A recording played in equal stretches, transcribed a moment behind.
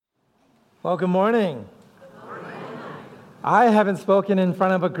Well, good morning. I haven't spoken in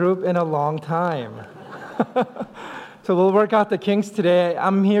front of a group in a long time. So we'll work out the kinks today.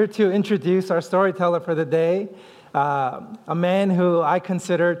 I'm here to introduce our storyteller for the day, a man who I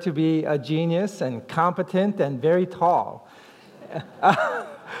consider to be a genius and competent and very tall.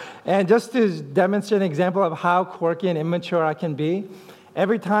 And just to demonstrate an example of how quirky and immature I can be,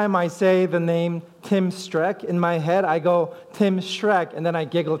 every time I say the name Tim Streck in my head, I go, Tim Streck, and then I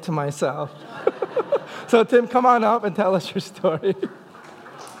giggle to myself. So Tim, come on up and tell us your story.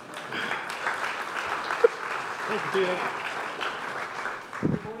 Thank you, Peter.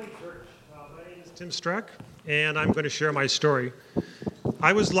 Good morning, church. My name is Tim Streck, and I'm going to share my story.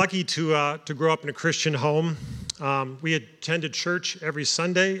 I was lucky to grow up in a Christian home. We attended church every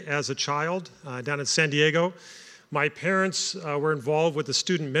Sunday as a child down in San Diego. My parents were involved with the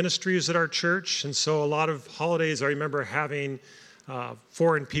student ministries at our church, and so a lot of holidays I remember having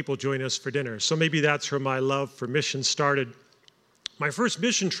foreign people join us for dinner. So maybe that's where my love for mission started. My first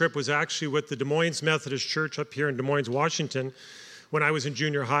mission trip was actually with the Des Moines Methodist Church up here in Des Moines, Washington. When I was in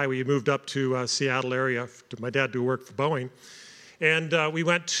junior high, we moved up to Seattle area to my dad to work for Boeing. And we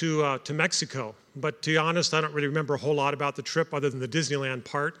went to Mexico. But to be honest, I don't really remember a whole lot about the trip other than the Disneyland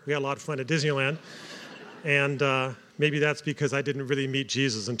part. We had a lot of fun at Disneyland. And maybe that's because I didn't really meet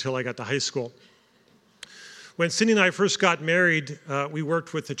Jesus until I got to high school. When Cindy and I first got married, we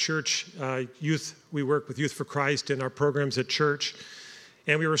worked with the church youth. We worked with Youth for Christ in our programs at church.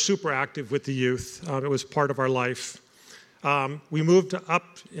 And we were super active with the youth. It was part of our life. We moved up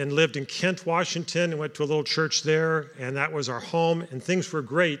and lived in Kent, Washington, and went to a little church there, and that was our home, and things were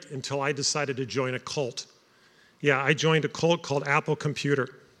great until I decided to join a cult. Yeah, I joined a cult called Apple Computer.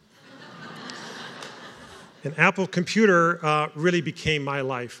 And Apple Computer really became my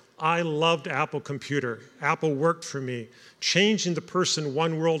life. I loved Apple Computer. Apple worked for me. Changing the person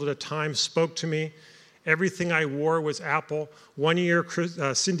one world at a time spoke to me. Everything I wore was Apple. One year,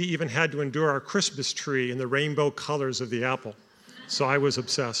 Cindy even had to endure our Christmas tree in the rainbow colors of the apple. So I was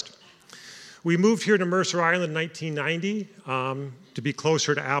obsessed. We moved here to Mercer Island in 1990 to be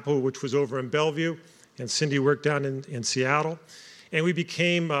closer to Apple, which was over in Bellevue, and Cindy worked down in Seattle. And we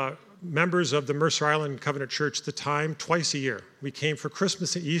became members of the Mercer Island Covenant Church at the time, twice a year. We came for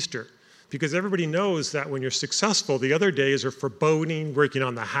Christmas and Easter, because everybody knows that when you're successful, the other days are for boating, working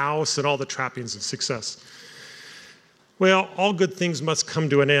on the house, and all the trappings of success. Well, all good things must come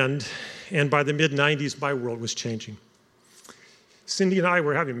to an end, and by the mid-90s, my world was changing. Cindy and I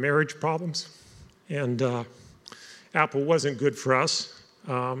were having marriage problems, and Apple wasn't good for us,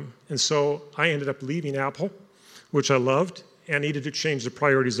 and so I ended up leaving Apple, which I loved, and needed to change the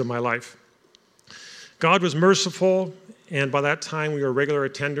priorities of my life. God was merciful, and by that time we were regular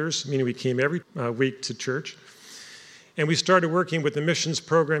attenders, meaning we came every week to church. And we started working with the missions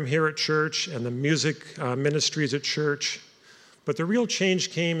program here at church and the music ministries at church. But the real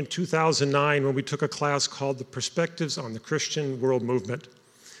change came in 2009 when we took a class called The Perspectives on the Christian World Movement.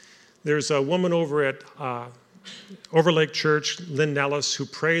 There's a woman over at Overlake Church, Lynn Nellis, who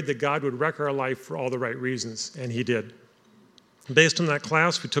prayed that God would wreck our life for all the right reasons, and he did. Based on that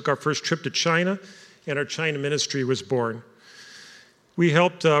class, we took our first trip to China, and our China ministry was born. We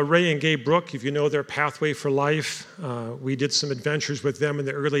helped Ray and Gabe Brook, if you know their Pathway for Life. We did some adventures with them in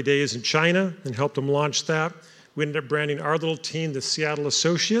the early days in China and helped them launch that. We ended up branding our little team the Seattle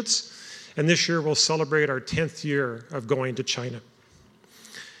Associates, and this year we'll celebrate our 10th year of going to China.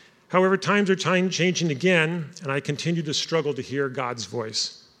 However, times are changing again, and I continue to struggle to hear God's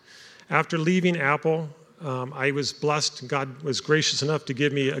voice. After leaving Apple, I was blessed. God was gracious enough to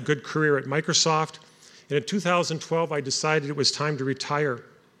give me a good career at Microsoft. And in 2012, I decided it was time to retire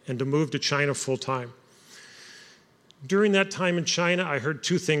and to move to China full time. During that time in China, I heard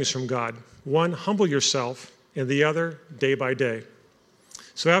two things from God. One, humble yourself, and the other, day by day.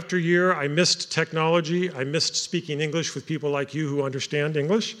 So after a year, I missed technology. I missed speaking English with people like you who understand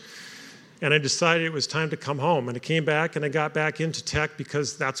English. And I decided it was time to come home. And I came back and I got back into tech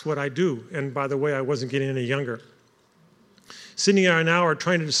because that's what I do. And by the way, I wasn't getting any younger. Cindy and I now are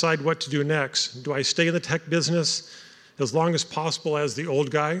trying to decide what to do next. Do I stay in the tech business as long as possible as the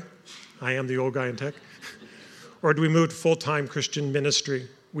old guy? I am the old guy in tech. Or do we move to full-time Christian ministry?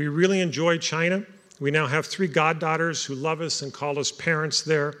 We really enjoy China. We now have 3 goddaughters who love us and call us parents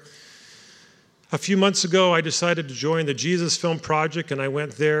there. A few months ago, I decided to join the Jesus Film Project, and I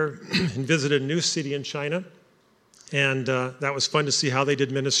went there and visited a new city in China. And that was fun to see how they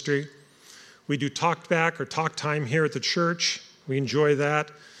did ministry. We do talk back or talk time here at the church. We enjoy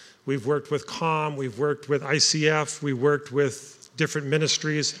that. We've worked with COM, we've worked with ICF, we worked with different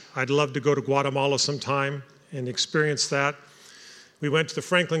ministries. I'd love to go to Guatemala sometime and experience that. We went to the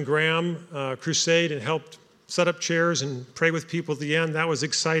Franklin Graham crusade and helped set up chairs and pray with people at the end. That was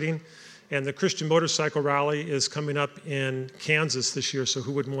exciting. And the Christian Motorcycle Rally is coming up in Kansas this year, so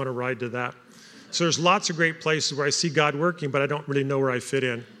who wouldn't want to ride to that? So there's lots of great places where I see God working, but I don't really know where I fit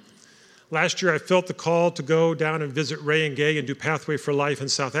in. Last year, I felt the call to go down and visit Ray and Gay and do Pathway for Life in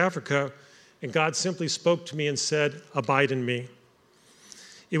South Africa, and God simply spoke to me and said, "Abide in me."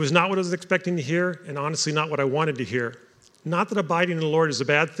 It was not what I was expecting to hear, and honestly not what I wanted to hear. Not that abiding in the Lord is a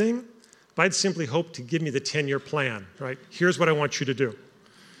bad thing, but I'd simply hoped to give me the 10-year plan, right? Here's what I want you to do.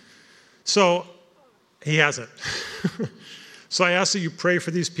 So he hasn't. So I ask that you pray for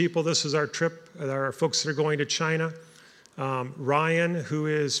these people. This is our trip, our folks that are going to China. Ryan, who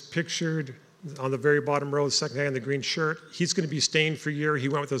is pictured on the very bottom row, the second guy in the green shirt, he's going to be staying for a year. He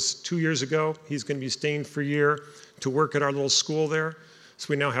went with us 2 years ago. He's going to be staying for a year to work at our little school there. So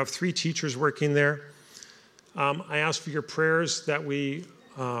we now have 3 teachers working there. I ask for your prayers that we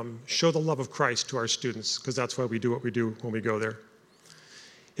show the love of Christ to our students, because that's why we do what we do when we go there.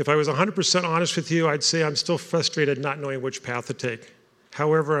 If I was 100% honest with you, I'd say I'm still frustrated not knowing which path to take.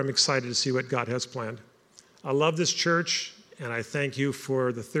 However, I'm excited to see what God has planned. I love this church, and I thank you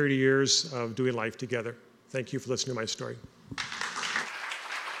for the 30 years of doing life together. Thank you for listening to my story.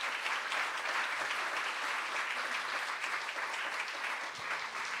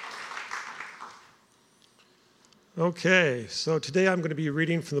 Okay, so today I'm going to be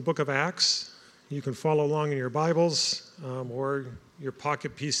reading from the book of Acts. You can follow along in your Bibles or your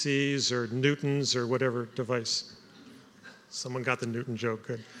pocket PCs or Newtons or whatever device. Someone got the Newton joke,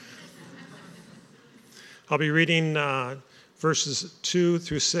 good. I'll be reading verses 2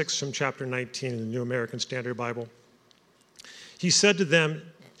 through 6 from chapter 19 in the New American Standard Bible. He said to them,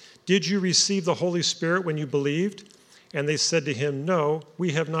 "Did you receive the Holy Spirit when you believed?" And they said to him, "No,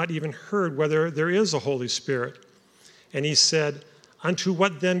 we have not even heard whether there is a Holy Spirit." And he said, "Unto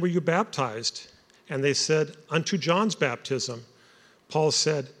what then were you baptized?" And they said, "Unto John's baptism." Paul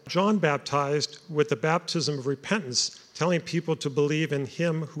said, "John baptized with the baptism of repentance, telling people to believe in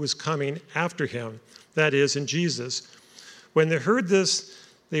him who is coming after him, that is, in Jesus." When they heard this,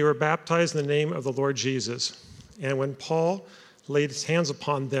 they were baptized in the name of the Lord Jesus. And when Paul laid his hands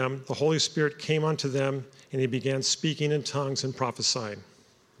upon them, the Holy Spirit came unto them, and he began speaking in tongues and prophesying.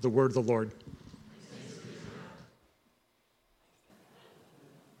 The word of the Lord.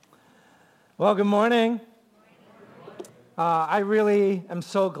 Well, good morning. I really am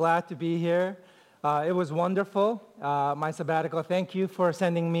so glad to be here. It was wonderful, my sabbatical. Thank you for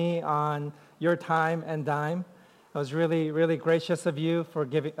sending me on your time and dime. It was really, really gracious of you for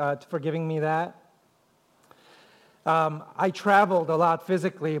giving me that. I traveled a lot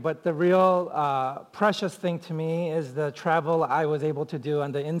physically, but the real precious thing to me is the travel I was able to do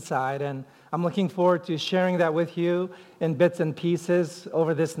on the inside, and I'm looking forward to sharing that with you in bits and pieces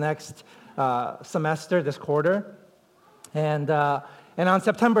over this next semester, this quarter. And on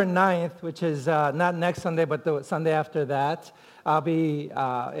September 9th, which is not next Sunday, but the Sunday after that, I'll be,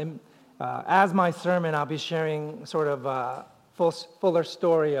 as my sermon, I'll be sharing sort of a fuller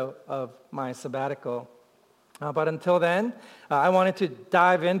story of my sabbatical. But until then, I wanted to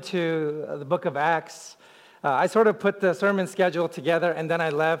dive into the book of Acts. I sort of put the sermon schedule together, and then I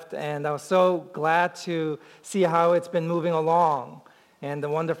left, and I was so glad to see how it's been moving along, and the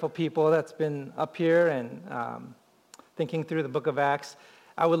wonderful people that's been up here and thinking through the book of Acts.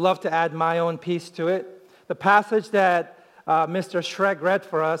 I would love to add my own piece to it. The passage that Mr. Streck read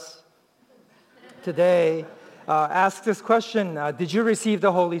for us today asks this question, did you receive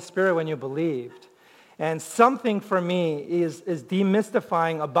the Holy Spirit when you believed? And something for me is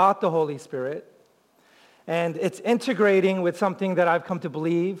demystifying about the Holy Spirit, and it's integrating with something that I've come to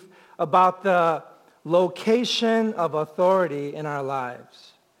believe about the location of authority in our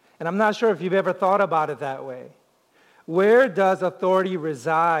lives. And I'm not sure if you've ever thought about it that way. Where does authority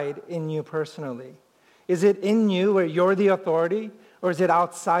reside in you personally? Is it in you where you're the authority, or is it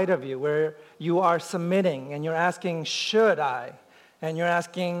outside of you where you are submitting and you're asking, should I? And you're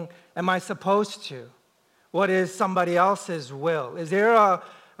asking, am I supposed to? What is somebody else's will? Is there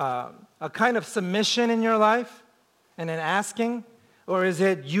a kind of submission in your life and an asking, or is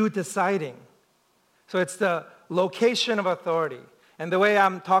it you deciding? So it's the location of authority. And the way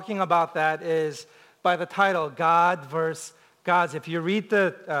I'm talking about that is by the title, God versus Gods. If you read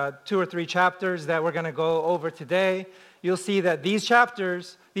the 2 or 3 chapters that we're going to go over today, you'll see that these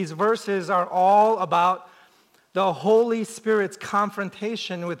chapters, these verses are all about the Holy Spirit's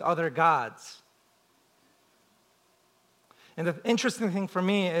confrontation with other gods. And the interesting thing for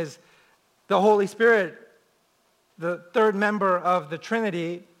me is the Holy Spirit, the third member of the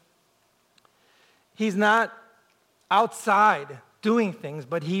Trinity, he's not outside doing things,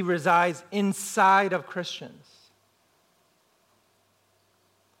 but he resides inside of Christians.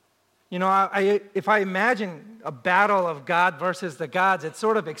 You know, if I imagine a battle of God versus the gods, it's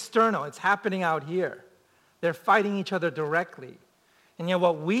sort of external. It's happening out here. They're fighting each other directly. And yet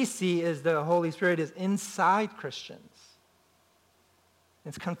what we see is the Holy Spirit is inside Christians.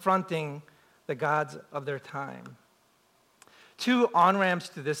 It's confronting the gods of their time. 2 on-ramps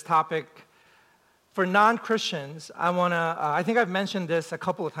to this topic. For non-Christians, I think I've mentioned this a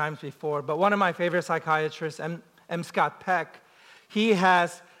couple of times before, but one of my favorite psychiatrists, M. Scott Peck, he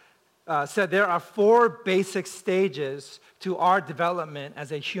has said there are 4 basic stages to our development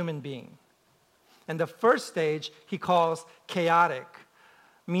as a human being. And the first stage he calls chaotic,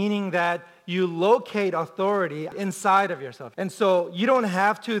 meaning that you locate authority inside of yourself. And so you don't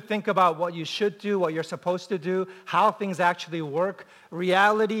have to think about what you should do, what you're supposed to do, how things actually work.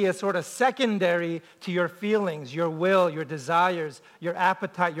 Reality is sort of secondary to your feelings, your will, your desires, your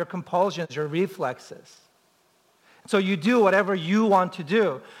appetite, your compulsions, your reflexes. So you do whatever you want to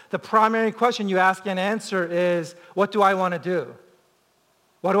do. The primary question you ask and answer is, what do I want to do?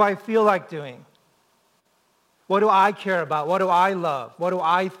 What do I feel like doing? What do I care about? What do I love? What do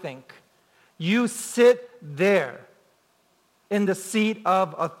I think? You sit there in the seat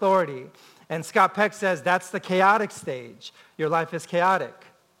of authority. And Scott Peck says that's the chaotic stage. Your life is chaotic.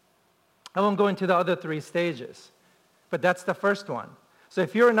 I won't go into the other 3 stages, but that's the first one. So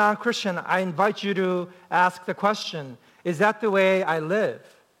if you're a non-Christian, I invite you to ask the question, is that the way I live?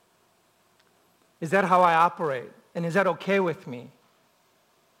 Is that how I operate? And is that okay with me?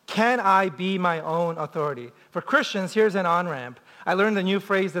 Can I be my own authority? For Christians, here's an on-ramp. I learned a new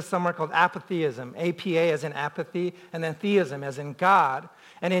phrase this summer called apatheism, A-P-A as in apathy, and then theism as in God.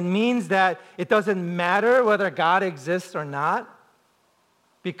 And it means that it doesn't matter whether God exists or not,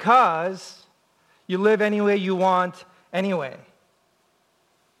 because you live any way you want anyway.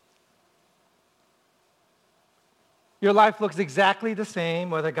 Your life looks exactly the same,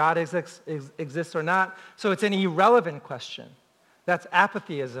 whether God exists or not. So it's an irrelevant question. That's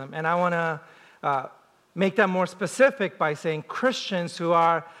apatheism. And I want to make that more specific by saying Christians who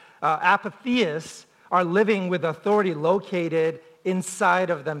are apatheists are living with authority located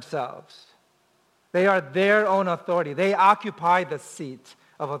inside of themselves. They are their own authority. They occupy the seat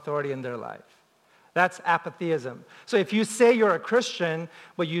of authority in their life. That's apatheism. So if you say you're a Christian,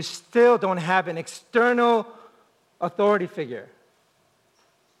 but you still don't have an external authority figure,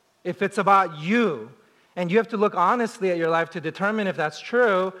 if it's about you, and you have to look honestly at your life to determine if that's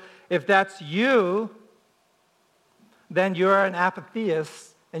true, if that's you, then you're an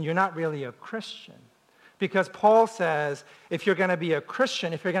apatheist and you're not really a Christian. Because Paul says if you're going to be a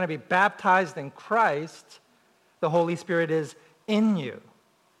Christian, if you're going to be baptized in Christ, the Holy Spirit is in you.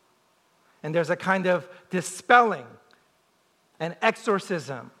 And there's a kind of dispelling, an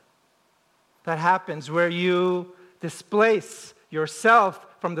exorcism that happens where you displace yourself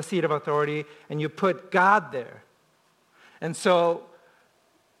from the seat of authority and you put God there. And so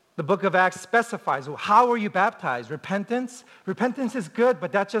the book of Acts specifies, well, how were you baptized? Repentance? Repentance is good,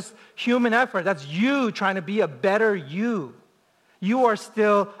 but that's just human effort. That's you trying to be a better you. You are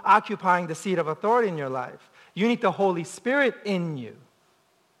still occupying the seat of authority in your life. You need the Holy Spirit in you.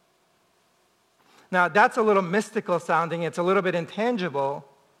 Now, that's a little mystical sounding. It's a little bit intangible.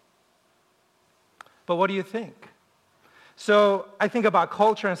 But what do you think? So I think about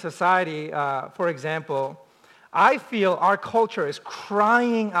culture and society, for example. I feel our culture is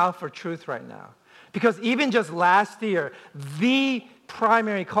crying out for truth right now. Because even just last year, the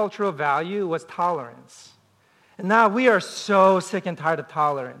primary cultural value was tolerance. And now we are so sick and tired of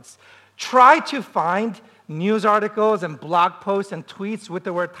tolerance. Try to find news articles and blog posts and tweets with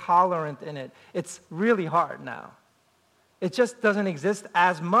the word tolerant in it. It's really hard now. It just doesn't exist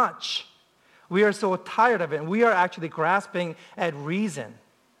as much. We are so tired of it, and we are actually grasping at reason.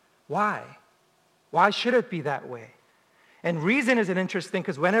 Why? Why should it be that way? And reason is an interesting,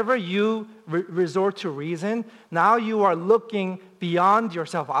 because whenever you resort to reason, now you are looking beyond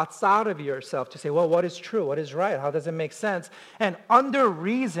yourself, outside of yourself, to say, well, what is true? What is right? How does it make sense? And under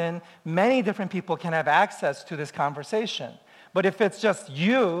reason, many different people can have access to this conversation. But if it's just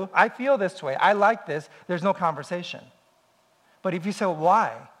you, I feel this way, I like this, there's no conversation. But if you say, well,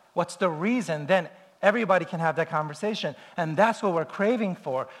 why? What's the reason? Then everybody can have that conversation. And that's what we're craving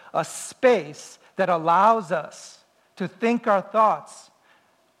for, a space that allows us to think our thoughts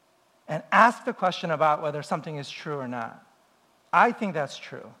and ask the question about whether something is true or not. I think that's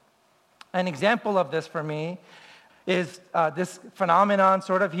true. An example of this for me, is this phenomenon,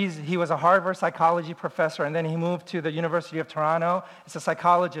 sort of. He was a Harvard psychology professor, and then he moved to the University of Toronto. He's a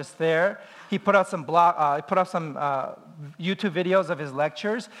psychologist there. He put up some YouTube videos of his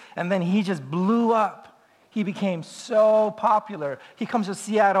lectures, and then he just blew up. He became so popular. He comes to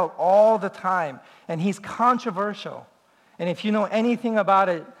Seattle all the time, and he's controversial. And if you know anything about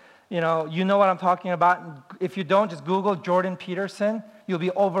it, you know what I'm talking about. If you don't, just Google Jordan Peterson. You'll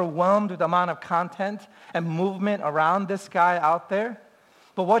be overwhelmed with the amount of content and movement around this guy out there.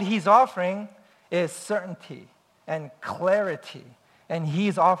 But what he's offering is certainty and clarity. And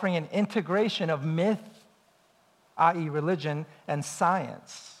he's offering an integration of myth, i.e. religion, and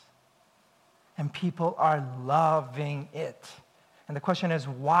science. And people are loving it. And the question is,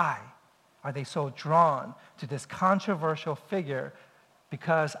 why are they so drawn to this controversial figure?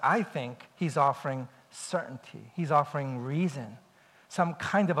 Because I think he's offering certainty. He's offering reason. Some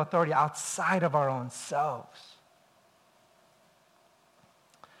kind of authority outside of our own selves.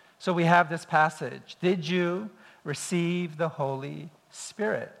 So we have this passage. Did you receive the Holy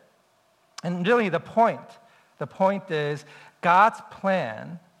Spirit? And really the point is God's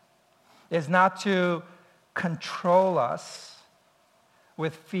plan is not to control us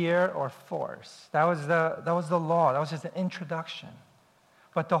with fear or force. That was the law. That was just an introduction.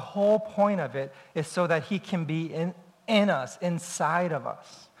 But the whole point of it is so that he can be in us, inside of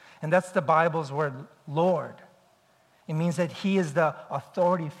us. And that's the Bible's word, Lord. It means that he is the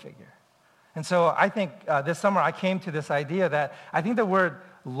authority figure. And so I think this summer I came to this idea that I think the word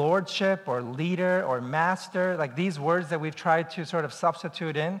lordship or leader or master, like these words that we've tried to sort of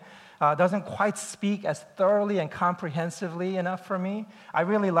substitute in, doesn't quite speak as thoroughly and comprehensively enough for me. I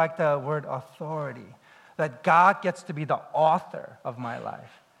really like the word authority, that God gets to be the author of my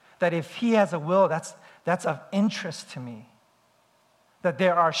life. That if he has a will, that's of interest to me. That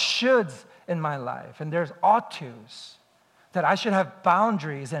there are shoulds in my life, and there's ought tos. That I should have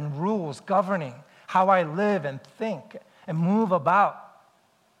boundaries and rules governing how I live and think and move about.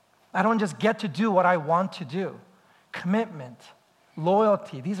 I don't just get to do what I want to do. Commitment,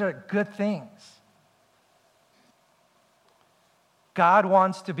 loyalty, these are good things. God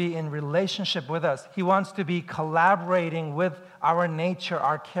wants to be in relationship with us. He wants to be collaborating with our nature,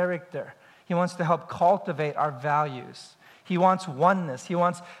 our character. He wants to help cultivate our values. He wants oneness. He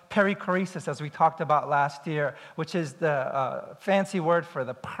wants perichoresis, as we talked about last year, which is the fancy word for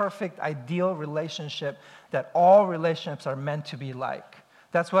the perfect, ideal relationship that all relationships are meant to be like.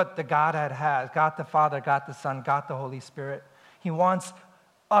 That's what the Godhead has, God the Father, God the Son, God the Holy Spirit. He wants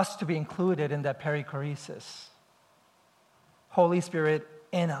us to be included in that perichoresis. Holy Spirit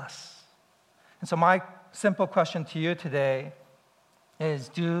in us. And so my simple question to you today is,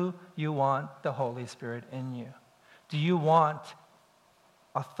 do you want the Holy Spirit in you? Do you want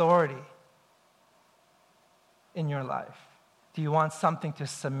authority in your life? Do you want something to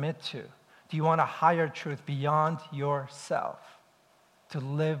submit to? Do you want a higher truth beyond yourself to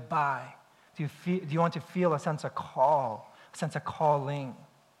live by? Do you want to feel a sense of call, a sense of calling?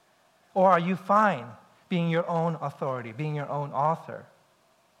 Or are you fine being your own authority, being your own author?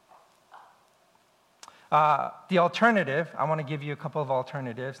 The alternative, I want to give you a couple of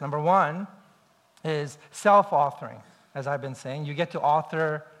alternatives. Number one is self-authoring, as I've been saying. You get to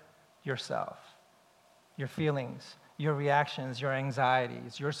author yourself, your feelings, your reactions, your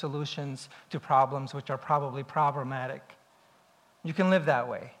anxieties, your solutions to problems which are probably problematic. You can live that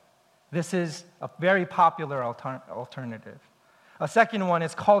way. This is a very popular alternative. A second one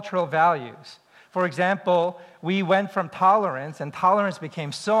is cultural values. For example, we went from tolerance, and tolerance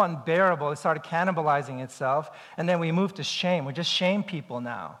became so unbearable, it started cannibalizing itself, and then we moved to shame. We just shame people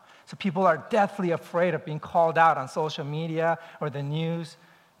now. So people are deathly afraid of being called out on social media or the news,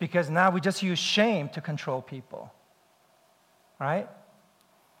 because now we just use shame to control people, right?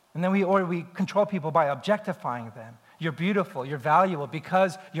 And then we control people by objectifying them. You're beautiful, you're valuable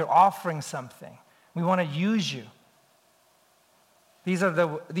because you're offering something. We want to use you. This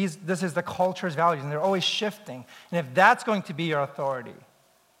is the culture's values, and they're always shifting. And if that's going to be your authority,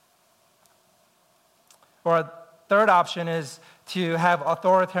 or a third option is to have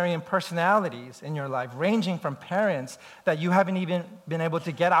authoritarian personalities in your life, ranging from parents that you haven't even been able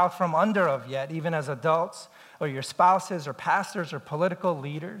to get out from under of yet, even as adults, or your spouses, or pastors, or political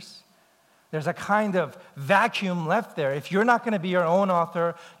leaders. There's a kind of vacuum left there. If you're not going to be your own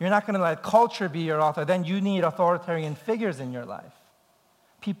author, you're not going to let culture be your author, then you need authoritarian figures in your life.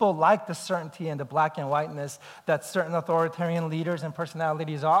 People like the certainty and the black and whiteness that certain authoritarian leaders and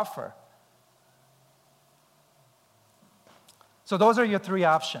personalities offer. So those are your three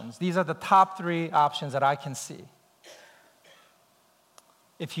options. These are the top three options that I can see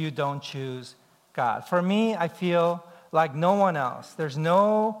if you don't choose God. For me, I feel like no one else. There's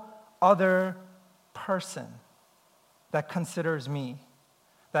no other person that considers me,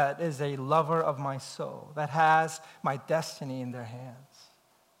 that is a lover of my soul, that has my destiny in their hands.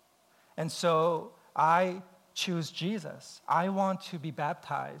 And so I choose Jesus. I want to be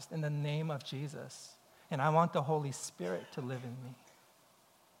baptized in the name of Jesus. And I want the Holy Spirit to live in me.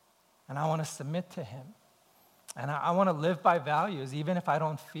 And I want to submit to him. And I want to live by values, even if I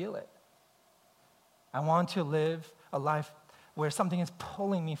don't feel it. I want to live a life where something is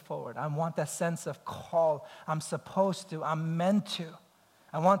pulling me forward. I want that sense of call. I'm supposed to. I'm meant to.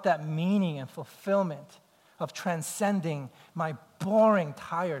 I want that meaning and fulfillment of transcending my boring,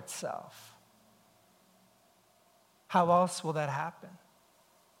 tired self. How else will that happen?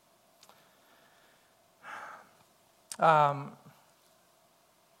 I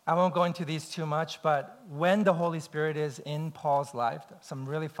won't go into these too much, but when the Holy Spirit is in Paul's life, some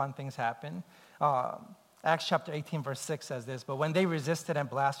really fun things happen. Acts chapter 18, verse 6 says this, "But when they resisted and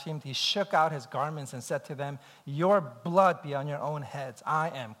blasphemed, he shook out his garments and said to them, 'Your blood be on your own heads. I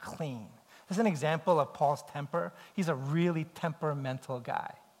am clean.'" This is an example of Paul's temper. He's a really temperamental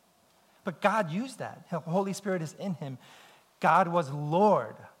guy. But God used that. The Holy Spirit is in him. God was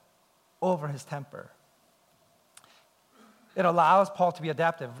Lord over his temper. It allows Paul to be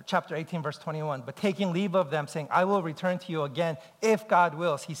adaptive. Chapter 18, verse 21, "But taking leave of them, saying, 'I will return to you again, if God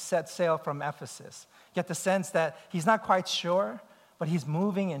wills,' he set sail from Ephesus." Get the sense that he's not quite sure, but he's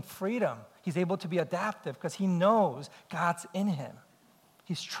moving in freedom. He's able to be adaptive because he knows God's in him.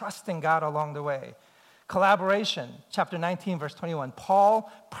 He's trusting God along the way. Collaboration, chapter 19, verse 21.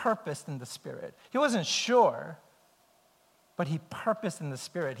 Paul purposed in the Spirit. He wasn't sure, but he purposed in the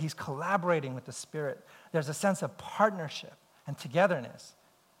Spirit. He's collaborating with the Spirit. There's a sense of partnership and togetherness.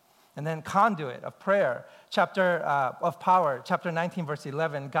 And then conduit of prayer, of power, chapter 19, verse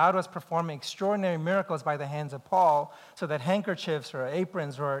 11. God was performing extraordinary miracles by the hands of Paul so that handkerchiefs or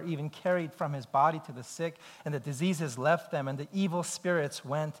aprons were even carried from his body to the sick, and the diseases left them, and the evil spirits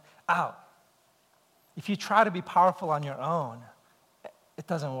went out. If you try to be powerful on your own, it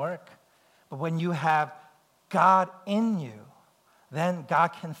doesn't work. But when you have God in you, then God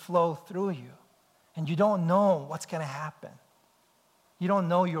can flow through you. And you don't know what's going to happen. You don't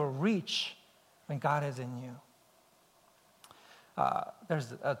know your reach when God is in you.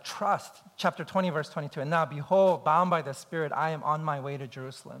 There's a trust. Chapter 20, verse 22. "And now, behold, bound by the Spirit, I am on my way to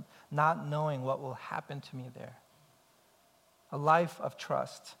Jerusalem, not knowing what will happen to me there." A life of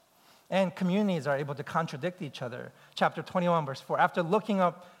trust. And communities are able to contradict each other. Chapter 21, verse 4. "After looking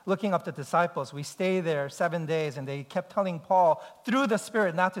up the disciples, we stayed there 7 days, and they kept telling Paul through the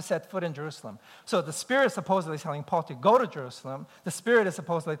Spirit not to set foot in Jerusalem." So the Spirit is supposedly telling Paul to go to Jerusalem. The Spirit is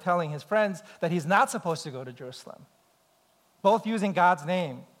supposedly telling his friends that he's not supposed to go to Jerusalem. Both using God's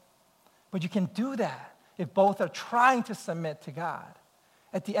name. But you can do that if both are trying to submit to God.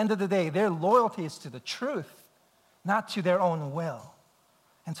 At the end of the day, their loyalty is to the truth, not to their own will.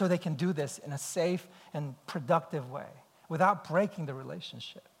 And so they can do this in a safe and productive way without breaking the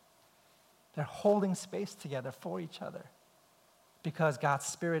relationship. They're holding space together for each other because God's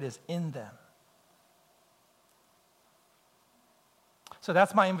Spirit is in them. So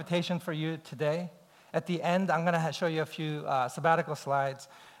that's my invitation for you today. At the end, I'm going to show you a few sabbatical slides,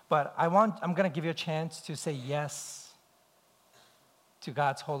 but I'm going to give you a chance to say yes to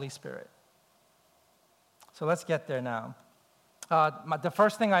God's Holy Spirit. So let's get there now. The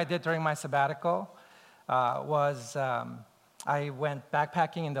first thing I did during my sabbatical was I went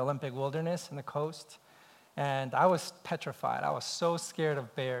backpacking in the Olympic wilderness in the coast, and I was petrified. I was so scared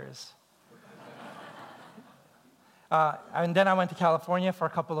of bears. And then I went to California for a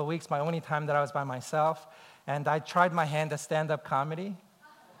couple of weeks, my only time that I was by myself, and I tried my hand at stand-up comedy.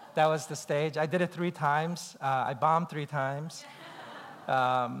 That was the stage. I did it 3 times. I bombed 3 times.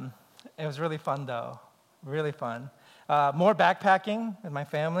 It was really fun, though. Really fun. More backpacking with my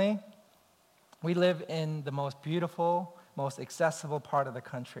family. We live in the most beautiful, most accessible part of the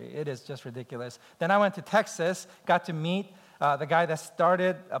country. It is just ridiculous. Then I went to Texas, got to meet the guy that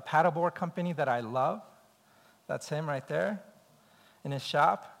started a paddleboard company that I love. That's him right there in his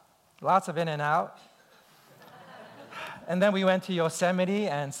shop. Lots of in and out. And then we went to Yosemite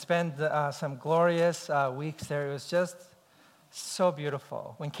and spent some glorious weeks there. It was just so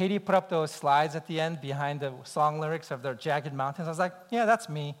beautiful. When Katie put up those slides at the end behind the song lyrics of the Jagged Mountains, I was like, yeah, that's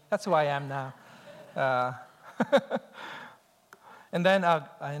me. That's who I am now. And then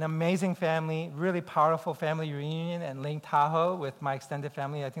an amazing family, really powerful family reunion in Lake Tahoe with my extended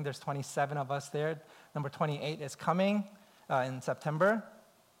family. I think there's 27 of us there. Number 28 is coming in September.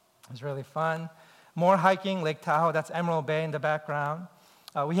 It was really fun. More hiking, Lake Tahoe. That's Emerald Bay in the background.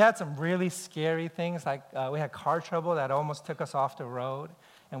 We had some really scary things, like we had car trouble that almost took us off the road,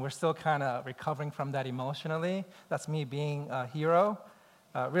 and we're still kind of recovering from that emotionally. That's me being a hero.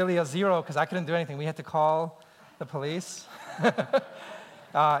 Really a zero, because I couldn't do anything. We had to call the police.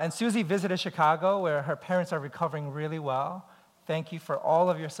 And Susie visited Chicago, where her parents are recovering really well. Thank you for all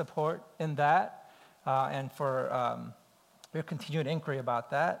of your support in that, and for your continued inquiry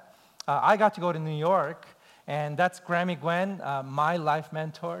about that. I got to go to New York, and that's Grammy Gwen, my life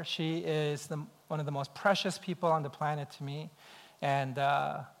mentor. She is one of the most precious people on the planet to me, and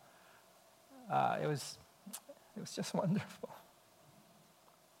it was just wonderful.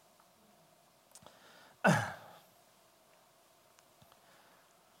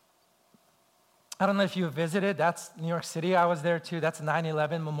 I don't know if you visited. That's New York City. I was there too. That's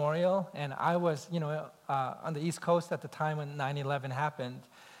 9/11 Memorial, and I was, on the East Coast at the time when 9/11 happened,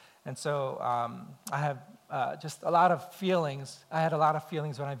 and so I have just a lot of feelings. I had a lot of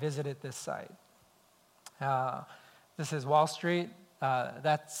feelings when I visited this site. This is Wall Street.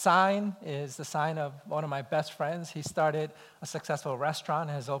 That sign is the sign of one of my best friends. He started a successful restaurant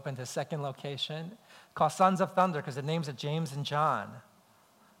and has opened his second location called Sons of Thunder, because the names are James and John.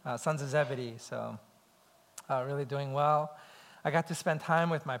 Sons of Zebedee, so really doing well. I got to spend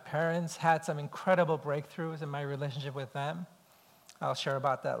time with my parents, had some incredible breakthroughs in my relationship with them. I'll share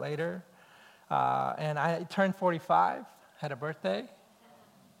about that later. And I turned 45, had a birthday.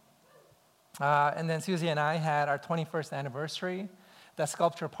 And then Susie and I had our 21st anniversary, that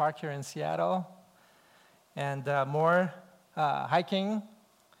sculpture park here in Seattle, and more hiking.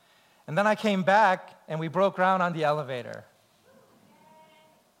 And then I came back, and we broke ground on the elevator.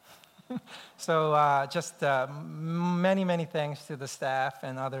 So just many, many thanks to the staff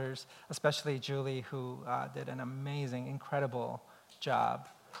and others, especially Julie, who did an amazing, incredible job.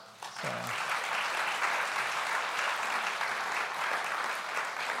 So.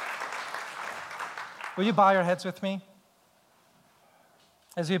 Will you bow your heads with me?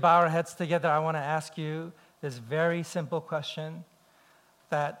 As we bow our heads together, I want to ask you this very simple question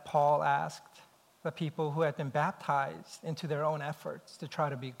that Paul asked the people who had been baptized into their own efforts to try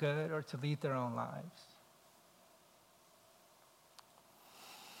to be good or to lead their own lives.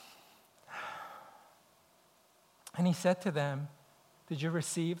 And he said to them, "Did you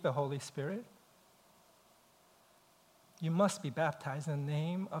receive the Holy Spirit? You must be baptized in the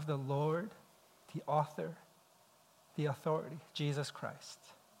name of the Lord, the author, the authority, Jesus Christ."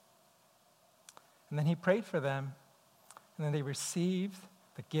 And then he prayed for them, and then they received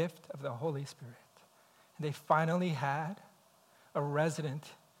the gift of the Holy Spirit. And they finally had a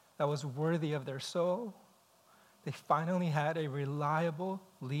resident that was worthy of their soul. They finally had a reliable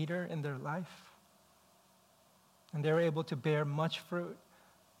leader in their life. And they were able to bear much fruit.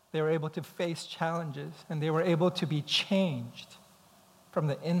 They were able to face challenges, and they were able to be changed from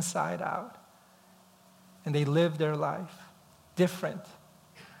the inside out. And they lived their life different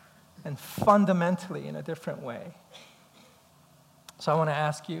and fundamentally in a different way. So I want to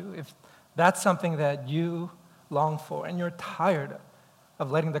ask you, if that's something that you long for and you're tired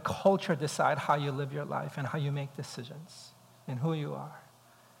of letting the culture decide how you live your life and how you make decisions and who you are,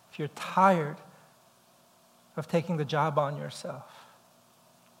 if you're tired of taking the job on yourself,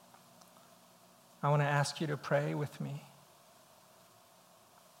 I want to ask you to pray with me.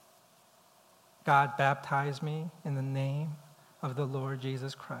 God, baptize me in the name of the Lord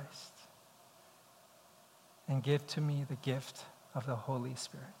Jesus Christ, and give to me the gift of the Holy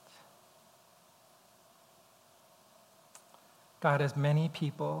Spirit. God, as many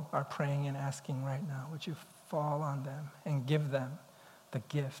people are praying and asking right now, would you fall on them and give them the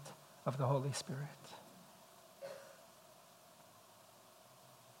gift of the Holy Spirit?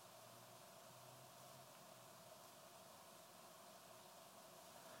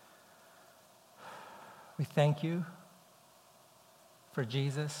 We thank you for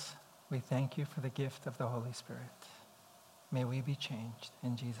Jesus. We thank you for the gift of the Holy Spirit. May we be changed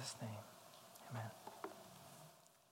in Jesus' name. Amen.